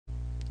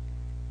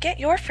Get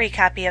your free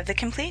copy of the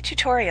complete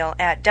tutorial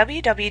at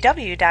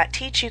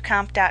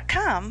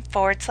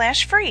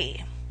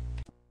www.teachucomp.com/free.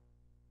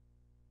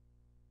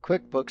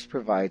 QuickBooks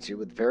provides you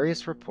with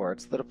various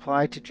reports that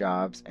apply to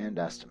jobs and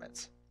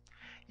estimates.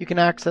 You can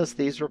access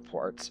these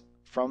reports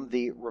from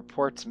the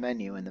Reports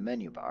menu in the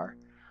menu bar,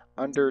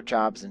 under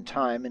Jobs and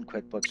Time in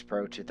QuickBooks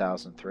Pro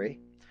 2003,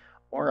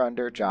 or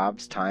under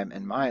Jobs, Time,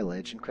 and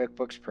Mileage in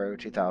QuickBooks Pro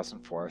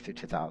 2004 through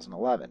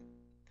 2011.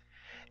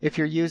 If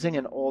you're using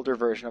an older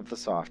version of the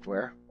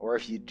software, or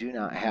if you do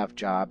not have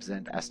Jobs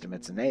and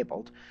Estimates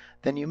enabled,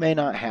 then you may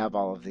not have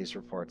all of these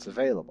reports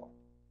available.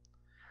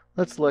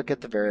 Let's look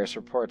at the various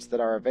reports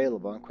that are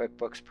available in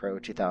QuickBooks Pro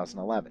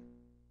 2011.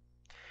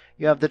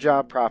 You have the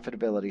Job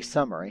Profitability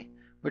Summary,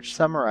 which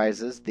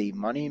summarizes the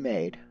money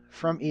made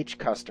from each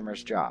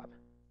customer's job.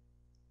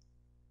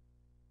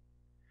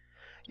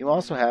 You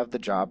also have the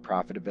Job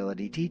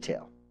Profitability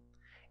Detail,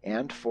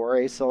 and for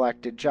a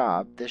selected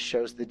job, this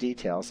shows the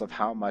details of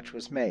how much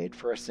was made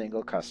for a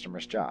single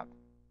customer's job.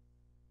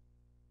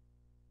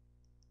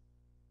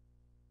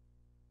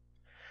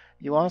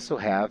 You also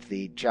have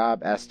the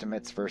Job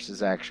Estimates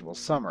versus Actual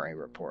Summary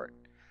report.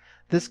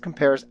 This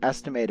compares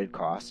estimated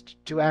cost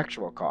to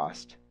actual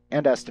cost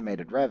and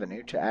estimated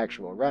revenue to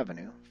actual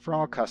revenue for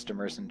all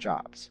customers and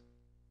jobs.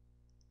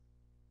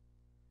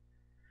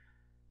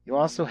 You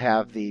also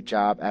have the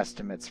Job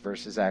Estimates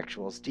versus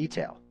Actuals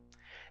detail.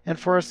 And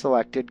for a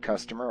selected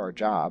customer or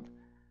job,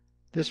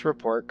 this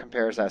report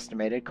compares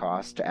estimated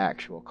cost to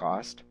actual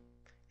cost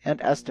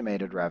and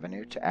estimated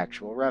revenue to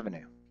actual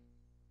revenue.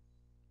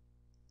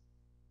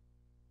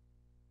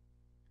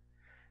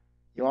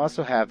 You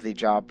also have the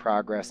Job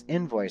Progress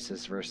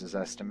Invoices versus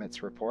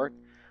Estimates report,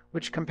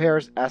 which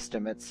compares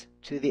estimates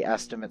to the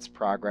estimates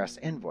progress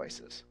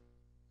invoices.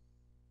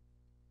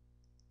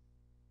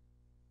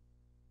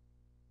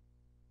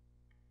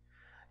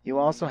 You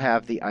also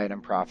have the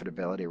Item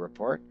Profitability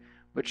report,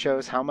 which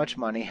shows how much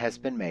money has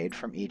been made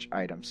from each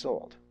item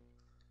sold.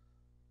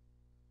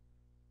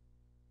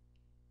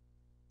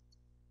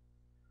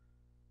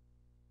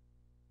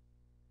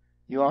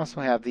 You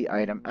also have the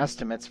Item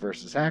Estimates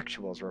versus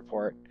Actuals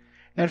report,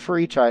 and for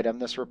each item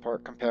this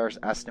report compares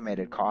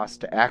estimated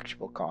cost to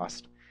actual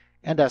cost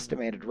and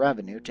estimated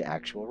revenue to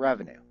actual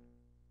revenue.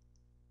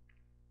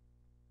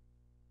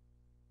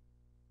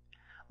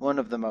 One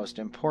of the most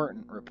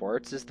important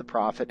reports is the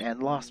Profit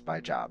and Loss by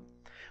Job,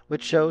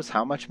 which shows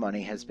how much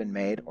money has been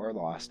made or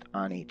lost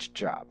on each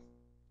job.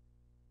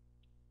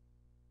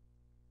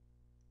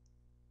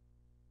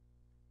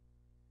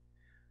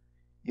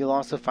 You'll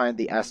also find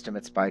the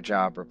Estimates by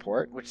Job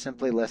report, which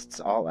simply lists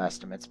all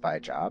estimates by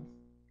job.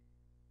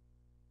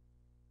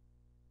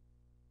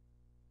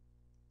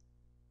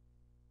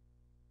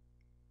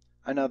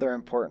 Another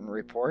important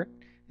report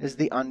is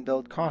the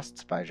Unbilled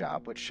Costs by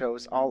Job, which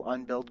shows all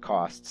unbilled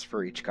costs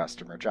for each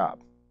customer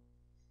job.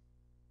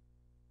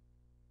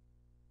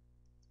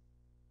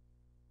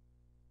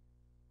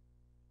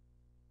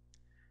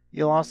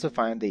 You'll also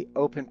find the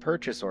Open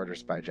Purchase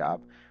Orders by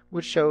Job,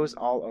 which shows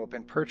all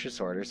open purchase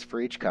orders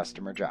for each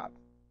customer job.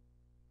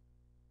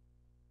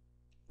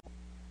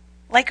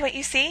 Like what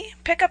you see?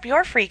 Pick up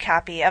your free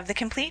copy of the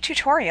complete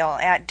tutorial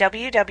at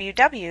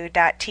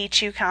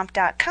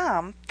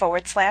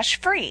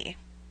www.teachucomp.com/free.